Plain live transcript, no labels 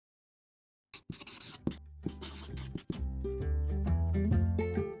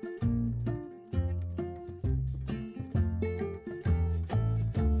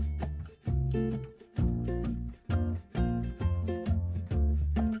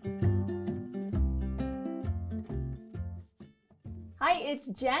Hi, it's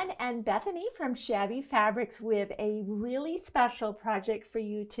Jen and Bethany from Shabby Fabrics with a really special project for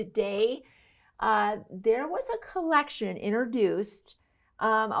you today. There was a collection introduced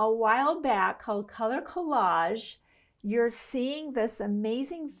a while back called Color Collage. You're seeing this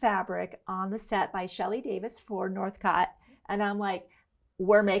amazing fabric on the set by Shelley Davis for Northcott. And I'm like,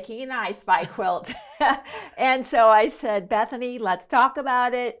 we're making an I Spy quilt. And so I said, Bethany, let's talk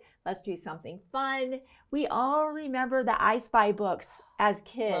about it. Let's do something fun. We all remember the I Spy books as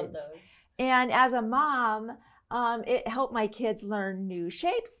kids. Love those. And as a mom, it helped my kids learn new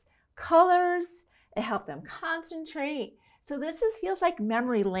shapes, colors. It helped them concentrate. So this feels like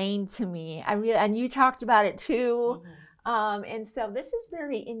memory lane to me. And you talked about it too. Mm-hmm. And so this is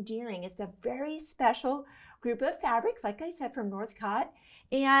very endearing. It's a very special group of fabrics, like I said, from Northcott.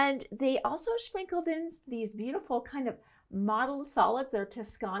 And they also sprinkled in these beautiful kind of model solids. They're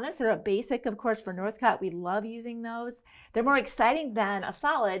Toscanas. They're a basic, of course, for Northcott. We love using those. They're more exciting than a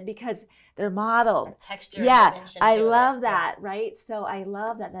solid because they're modeled. The texture. Yeah, I love that, right? So I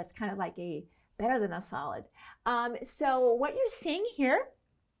love that. That's kind of like better than a solid. So what you're seeing here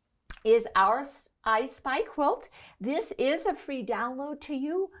is our I Spy quilt. This is a free download to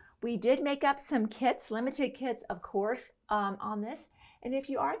you. We did make up some kits, limited kits, of course, on this. And if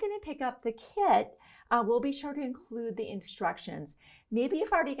you are going to pick up the kit, we'll be sure to include the instructions. Maybe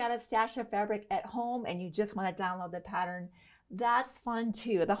you've already got a stash of fabric at home and you just want to download the pattern. That's fun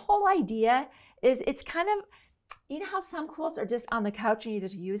too. The whole idea is it's kind of, you know how some quilts are just on the couch and you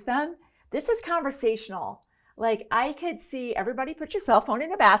just use them? This is conversational. Like I could see everybody put your cell phone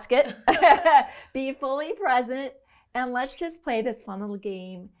in a basket, be fully present, and let's just play this fun little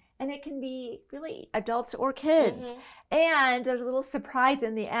game. And it can be really adults or kids. Mm-hmm. And there's a little surprise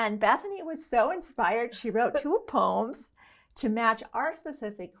in the end. Bethany was so inspired, she wrote 2 poems to match our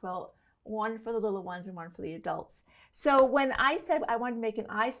specific quilt, one for the little ones and one for the adults. So when I said I wanted to make an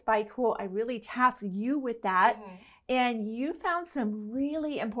I Spy quilt, I really tasked you with that. Mm-hmm. And you found some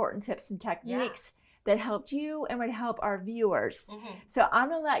really important tips and techniques that helped you and would help our viewers. Mm-hmm. So I'm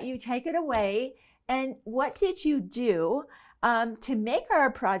gonna let you take it away. And what did you do to make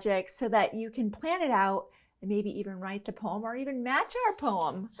our project so that you can plan it out and maybe even write the poem or even match our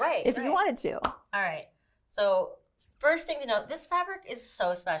poem if you wanted to. All right. So first thing to note, this fabric is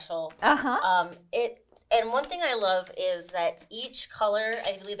so special. And one thing I love is that each color,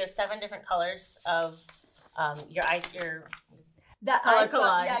 I believe there's 7 different colors of your color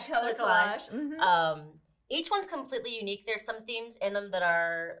collage. Yeah, color collage. Mm-hmm. Each one's completely unique. There's some themes in them that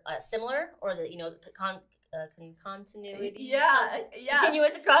are similar, or the continuity,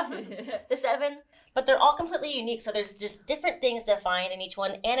 continuous across the 7, but they're all completely unique. So there's just different things defined in each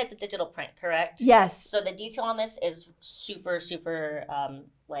one, and it's a digital print, correct? Yes. So the detail on this is super, super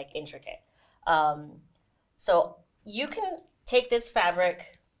like intricate. So you can take this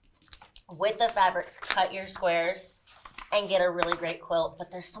fabric with the fabric, cut your squares, and get a really great quilt. But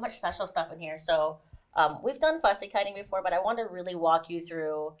there's so much special stuff in here. So we've done fussy cutting before, but I want to really walk you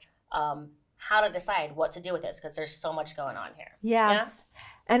through how to decide what to do with this because there's so much going on here. Yes. Yeah?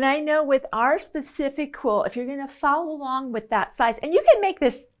 And I know with our specific quilt, if you're going to follow along with that size, and you can make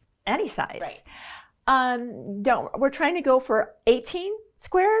this any size. Right. We're trying to go for 18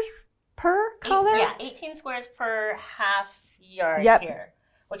 squares per color? 18 squares per half yard here,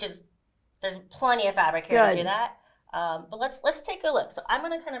 which is, there's plenty of fabric here to do that. But let's take a look. So I'm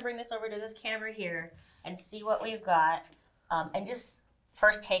going to kind of bring this over to this camera here and see what we've got. And just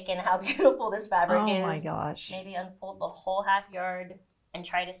first take in how beautiful this fabric is. Oh my gosh. Maybe unfold the whole half yard and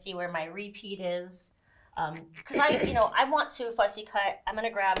try to see where my repeat is. Because I want to fussy cut. I'm going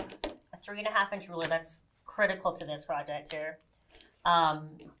to grab a 3.5-inch ruler. That's critical to this project here.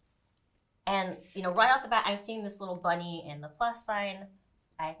 And right off the bat, I'm seeing this little bunny in the plus sign.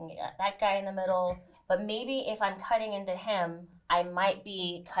 I can get that guy in the middle. But maybe if I'm cutting into him, I might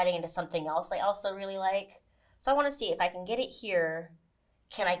be cutting into something else I also really like. So I want to see if I can get it here.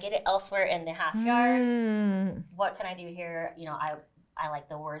 Can I get it elsewhere in the half yard? What can I do here? I like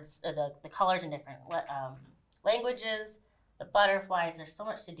the words, the colors in different languages, the butterflies. There's so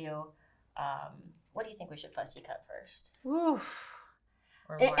much to do. What do you think we should fussy cut first? Oof.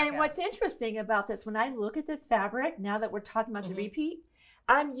 And what's interesting about this, when I look at this fabric, now that we're talking about the repeat,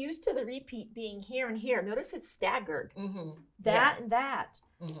 I'm used to the repeat being here and here. Notice it's staggered. That and that.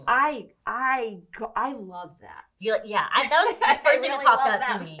 I love that. That was the first thing that popped out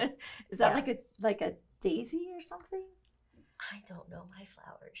to me. Is that like a daisy or something? I don't know my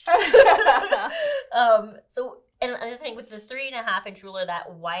flowers. So, and another thing with the 3.5-inch ruler,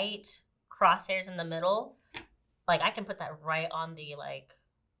 that white crosshairs in the middle, like I can put that right on the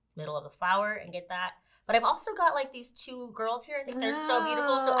middle of the flower and get that. But I've also got like these two girls here. I think they're so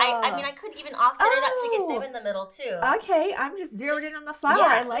beautiful. So I mean, I could even offset it up to get them in the middle too. Okay, I'm just zeroed in on the flower.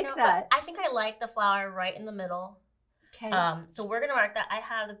 I like that. I think I like the flower right in the middle. Okay. So we're gonna mark that. I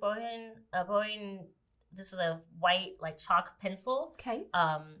have the Boeing. This is a white like chalk pencil. Okay.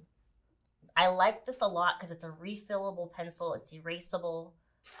 I like this a lot because it's a refillable pencil. It's erasable,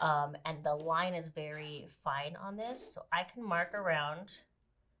 and the line is very fine on this. So I can mark around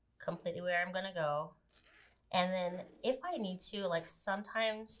completely where I'm gonna go. And then if I need to, like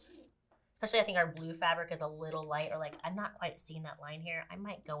sometimes, especially I think our blue fabric is a little light, or like I'm not quite seeing that line here, I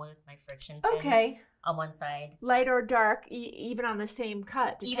might go in with my friction pin on one side. Light or dark, even on the same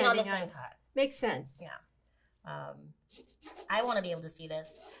cut. Even on the same cut. Makes sense. Yeah. I want to be able to see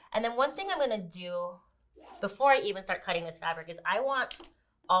this. And then one thing I'm going to do before I even start cutting this fabric is I want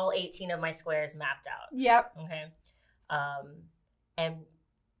all 18 of my squares mapped out. Yep. Okay. And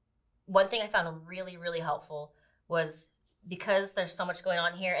one thing I found really, really helpful was because there's so much going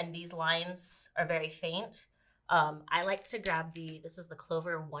on here and these lines are very faint, I like to grab this is the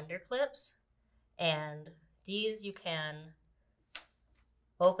Clover Wonder Clips. And these you can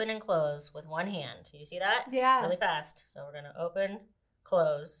open and close with one hand. You see that? Yeah. Really fast. So we're going to open,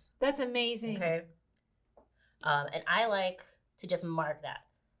 close. That's amazing. Okay. And I like to just mark that.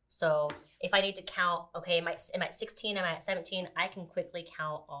 So if I need to count, okay, am I at 16, am I at 17? I can quickly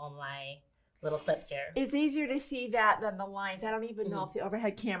count all my little clips here. It's easier to see that than the lines. I don't even know if the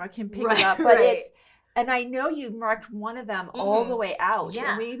overhead camera can pick it up, but and I know you marked one of them all the way out.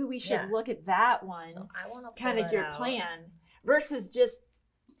 Yeah. So maybe we should look at that one. So I want to kind of your plan versus just,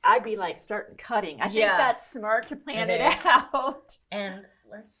 I'd be like starting cutting. I think that's smart to plan it out. And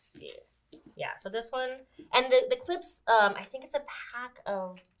let's see. Yeah, so this one, and the clips, I think it's a pack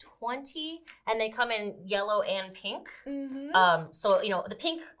of 20, and they come in yellow and pink. So, you know, the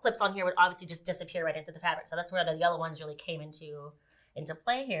pink clips on here would obviously just disappear right into the fabric. So that's where the yellow ones really came into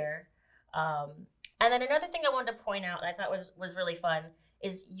play here. And then another thing I wanted to point out that I thought was really fun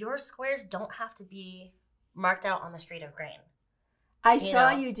is your squares don't have to be marked out on the straight of grain. I saw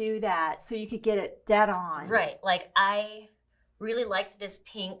you do that so you could get it dead on. Right. Like I really liked this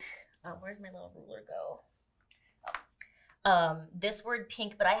pink. Where's my little ruler go? This word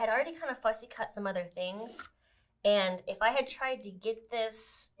pink, but I had already kind of fussy cut some other things. And if I had tried to get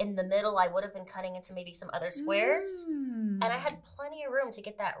this in the middle, I would have been cutting into maybe some other squares. And I had plenty of room to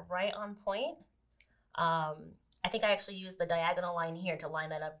get that right on point. I think I actually used the diagonal line here to line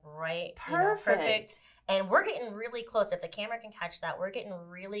that up right. Perfect. And we're getting really close. If the camera can catch that, we're getting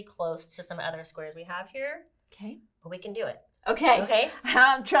really close to some other squares we have here. Okay. But we can do it. Okay.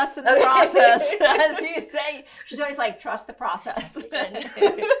 I'm trusting the process. As you say, she's always like, trust the process.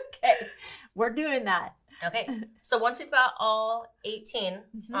 Okay. We're doing that. Okay. So once we've got all 18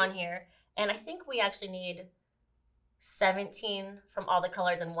 on here, and I think we actually need 17 from all the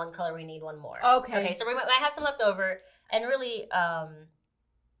colors, and one color we need one more. Okay, so I have some left over, and really,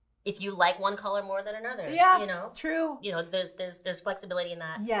 if you like one color more than another, you know, true. You know, there's flexibility in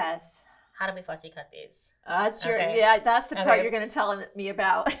that. Yes. How do we fussy cut these? That's your that's the part you're going to tell me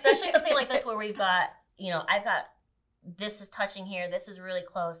about. Especially something like this where we've got, you know, I've got this is touching here, this is really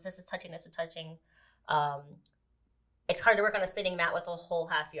close, this is touching, this is touching. It's hard to work on a spinning mat with a whole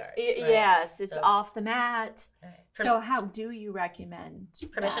half yard. Right? Yes, it's off the mat. Right. So how do you recommend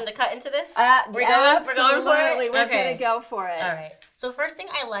permission to cut into this? We're going for it. We're going to go for it. All right. So first thing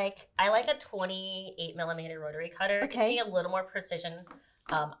I like a 28mm rotary cutter. It gives me a little more precision.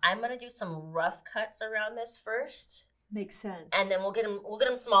 I'm going to do some rough cuts around this first. Makes sense. And then we'll get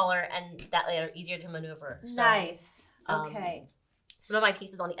them smaller, and that way they're easier to maneuver. So, nice. Okay. Some of my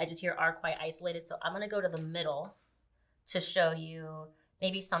pieces on the edges here are quite isolated, so I'm going to go to the middle to show you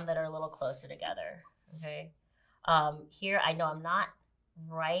maybe some that are a little closer together, okay? Here, I know I'm not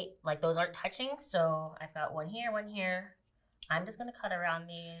right, like those aren't touching, so I've got one here, one here. I'm just gonna cut around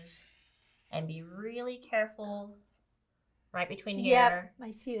these and be really careful right between here. Yep,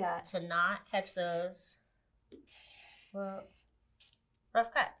 I see that. To not catch those. Well,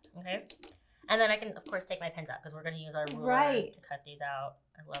 rough cut, okay? And then I can, of course, take my pins out because we're gonna use our ruler to cut these out.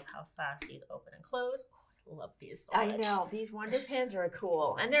 I love how fast these open and close. Love these so much. I know these Wonder pins are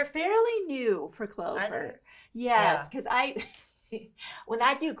cool, and they're fairly new for Clover. Yes, because when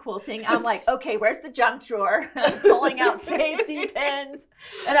I do quilting, I'm like, okay, where's the junk drawer? I'm pulling out safety pins,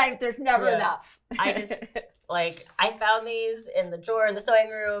 and there's never enough. I just I found these in the drawer in the sewing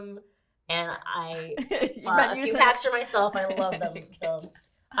room, and I bought a few packs for myself. I love them. So,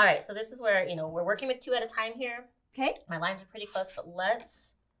 all right, so this is where we're working with 2 at a time here. Okay, my lines are pretty close, but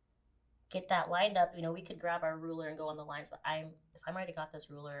let's get that lined up, you know, we could grab our ruler and go on the lines, but if I'm already got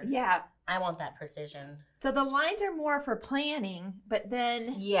this ruler, yeah, I want that precision. so the lines are more for planning, but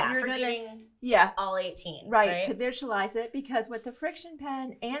then Yeah, you're for gonna getting all 18. right to visualize it, because with the friction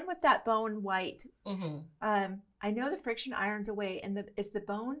pen and with that bone white, I know the friction irons away, and is the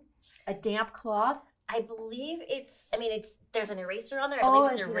bone a damp cloth? I believe it's there's an eraser on there. I Oh,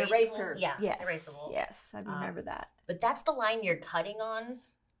 believe it's an erasable. eraser. Yeah, Yes, erasable. yes, I remember that. But that's the line you're cutting on,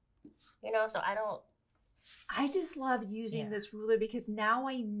 you know, so I just love using this ruler because now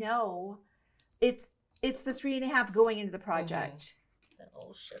I know it's the 3.5 going into the project. That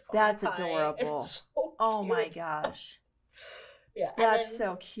little chiffon That's pie. adorable. It's so Oh my cute. gosh. Yeah, That's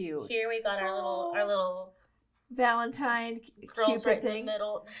so cute. Here we got our little Valentine girls Cupid right thing. in the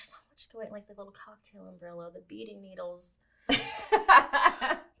middle. There's so much going, like the little cocktail umbrella, the beading needles.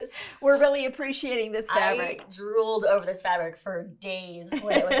 We're really appreciating this fabric. I drooled over this fabric for days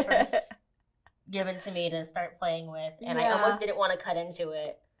when it was first given to me to start playing with, and I almost didn't want to cut into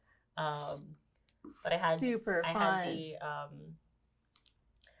it. But I had super fun. I had the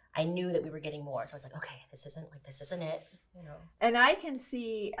I knew that we were getting more, so I was like, okay, this isn't it, you know. And I can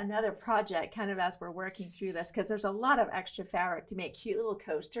see another project kind of as we're working through this, because there's a lot of extra fabric to make cute little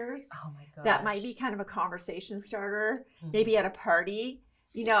coasters. Oh my gosh. That might be kind of a conversation starter, maybe at a party.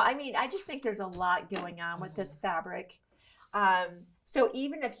 You know, I mean, I just think there's a lot going on with this fabric. So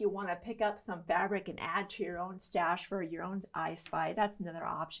even if you want to pick up some fabric and add to your own stash for your own I Spy, that's another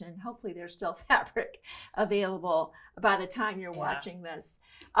option. Hopefully there's still fabric available by the time you're watching this.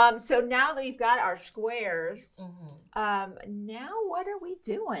 So now that we've got our squares, now what are we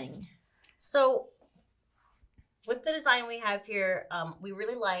doing? So with the design we have here, we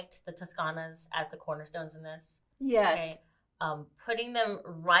really liked the Toscanas as the cornerstones in this. Yes. Okay? Putting them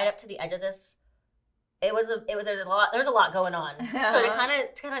right up to the edge of this, there's a lot going on. So to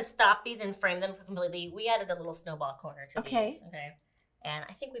kind of stop these and frame them completely, we added a little snowball corner to these. Okay. And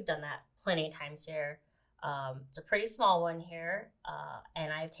I think we've done that plenty of times here. It's a pretty small one here.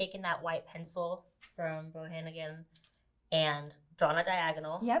 And I've taken that white pencil from Bohannigan and drawn a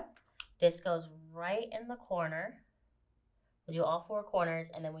diagonal. Yep. This goes right in the corner. We do all 4 corners,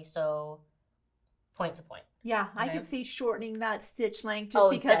 and then we sew point to point. Yeah, I can see shortening that stitch length just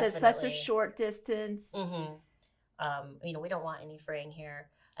because it's such a short distance. You know, we don't want any fraying here.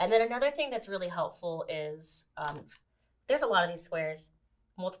 And then another thing that's really helpful is there's a lot of these squares.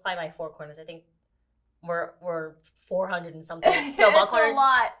 Multiply by 4 corners. I think we're 400 and something snowball corners. A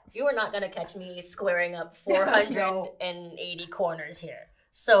lot. You are not going to catch me squaring up 480 corners here.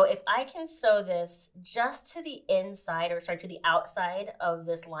 So if I can sew this just to the inside, or sorry, to the outside of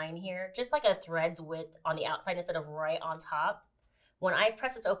this line here, just like a thread's width on the outside instead of right on top, when I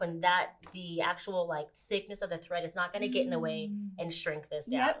press this open, the actual like thickness of the thread is not going to get in the way and shrink this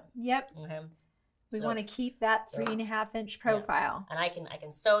down. Yep. Okay. We want to keep that 3.5-inch profile. And I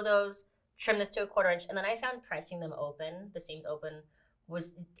can sew those, trim this to a 1/4 inch, and then I found pressing them open, the seams open,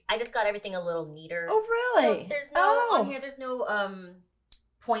 I just got everything a little neater. Oh, really? There's no on here. There's no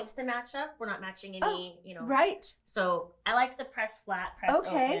points to match up. We're not matching any, you know. Right. So I like the press flat, press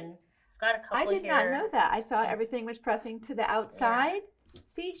open. I've got a couple I did here. not know that. I thought everything was pressing to the outside.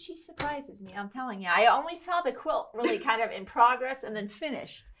 See, she surprises me. I'm telling you. I only saw the quilt really kind of in progress and then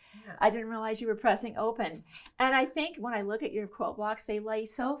finished. I didn't realize you were pressing open. And I think when I look at your quilt blocks, they lay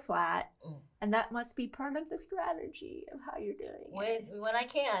so flat. And that must be part of the strategy of how you're doing it. When I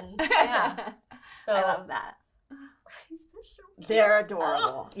can. Yeah. So I love that. These are so cute. They're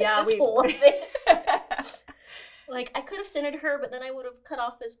adorable. Yeah, we love it. Like, I could have centered her, but then I would have cut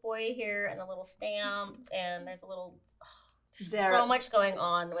off this boy here and a little stamp, and there's a little, so much going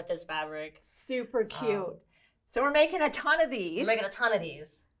on with this fabric. Super cute. So we're making a ton of these. We're making a ton of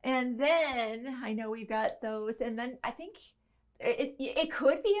these. And then, I know we've got those, and then I think it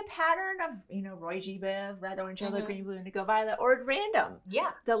could be a pattern of, you know, Roy G. Biv, red, orange, yellow, green, blue, indigo, violet, or random.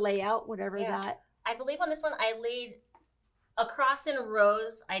 Yeah. The layout, whatever that. I believe on this one, I laid across in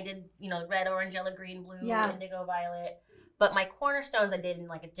rows. I did, you know, red, orange, yellow, green, blue, indigo, violet. But my cornerstones I did in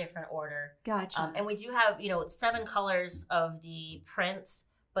like a different order. Gotcha. And we do have, you know, 7 colors of the prints,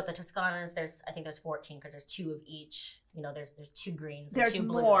 but the Toscanas, I think there's 14 because there's 2 of each. You know, there's 2 greens and 2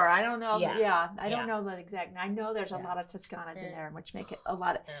 blues. There's more. I don't know. I don't know the exact. I know there's a lot of Toscanas in there, which make it a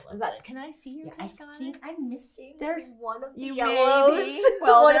lot of. Can I see your Toscanas? I think I'm missing. There's one of the yellows. Maybe.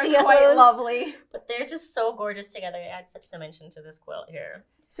 Well, they're quite lovely. But they're just so gorgeous together. It adds such dimension to this quilt here.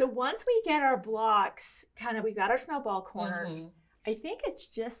 So once we get our blocks, we've got our snowball corners. I think it's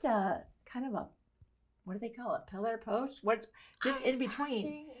just a kind of a, what do they call it? Pillar post? What? Just in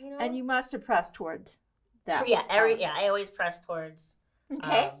between. You know? And you must have pressed toward that. I always press towards.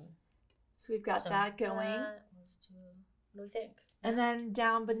 Okay. So we've got that going. What do we think? And then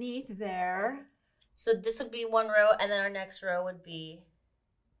down beneath there. So this would be one row, and then our next row would be,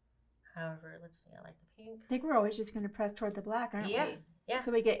 however, let's see, I like the pink. I think we're always just going to press toward the black, aren't we? Yeah.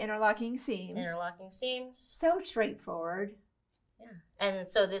 So we get interlocking seams. Interlocking seams. So straightforward. Yeah. And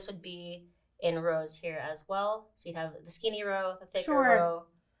so this would be in rows here as well. So you'd have the skinny row, the thicker row,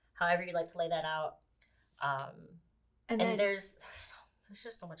 however you'd like to lay that out. And then there's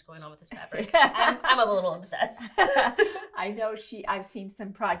just so much going on with this fabric. I'm a little obsessed. I know I've seen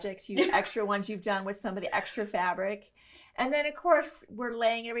some projects, extra ones you've done with some of the extra fabric. And then, of course, we're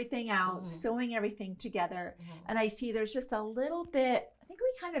laying everything out, sewing everything together. And I see there's just a little bit, I think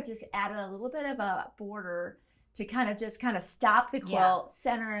we kind of just added a little bit of a border to kind of stop the quilt,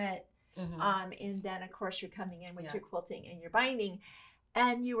 center it. And then, of course, you're coming in with your quilting and your binding.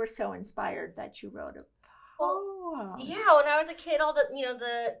 And you were so inspired that you wrote a poem. Yeah, when I was a kid, all the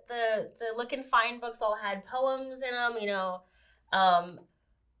the Look and Find books all had poems in them,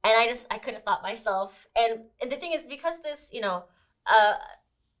 and I couldn't stop myself. And the thing is, because this,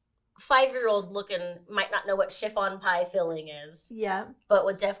 5-year-old looking might not know what chiffon pie filling is. Yeah. But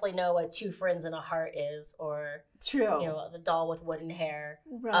would definitely know what 2 friends and a heart is, or the doll with wooden hair.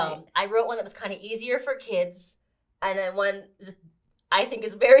 Right. I wrote one that was kind of easier for kids, and then one I think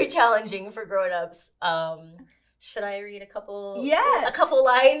is very challenging for grown-ups. Should I read a couple? Yes. A couple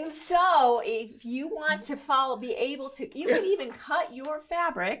lines. So if you want to be able to, you can even cut your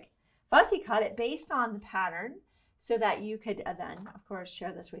fabric, fussy cut it based on the pattern, so that you could then, of course,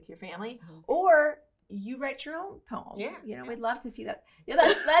 share this with your family, or you write your own poem. Yeah. We'd love to see that. Yeah,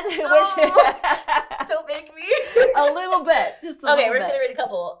 Don't make me. A little bit, just a little bit. Okay, we're just gonna read a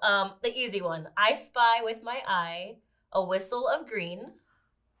couple. The easy one. I spy with my eye a whistle of green.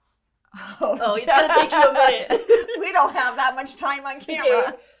 Oh, it's gonna take you a minute. We don't have that much time on camera.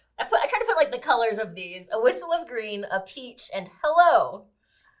 Okay. I tried to put like the colors of these. A whistle of green, a peach, and hello.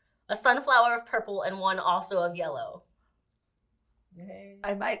 A sunflower of purple, and one also of yellow. Okay.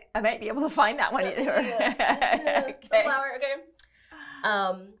 I might be able to find that one either. Okay. Sunflower, okay.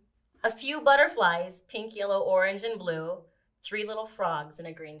 A few butterflies, pink, yellow, orange, and blue. 3 little frogs and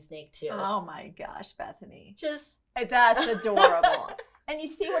a green snake too. Oh my gosh, Bethany. That's adorable. And you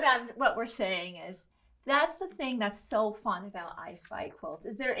see what we're saying is, that's the thing that's so fun about I Spy quilts,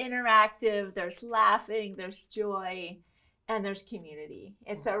 is they're interactive, there's laughing, there's joy, and there's community.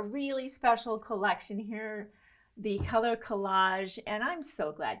 It's a really special collection here, the Color Collage, and I'm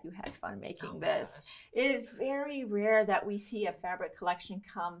so glad you had fun making this. Gosh. It is very rare that we see a fabric collection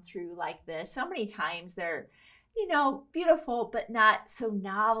come through like this. So many times they're, beautiful, but not so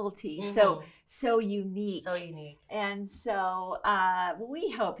novelty, so unique. So unique. And so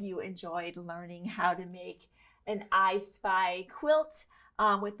we hope you enjoyed learning how to make an I Spy quilt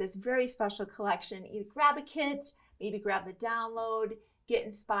with this very special collection. Either grab a kit, maybe grab the download, get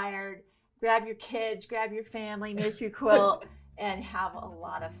inspired, grab your kids, grab your family, make your quilt, and have a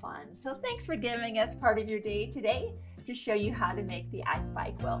lot of fun. So thanks for giving us part of your day today to show you how to make the I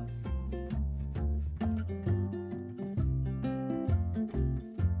Spy quilt.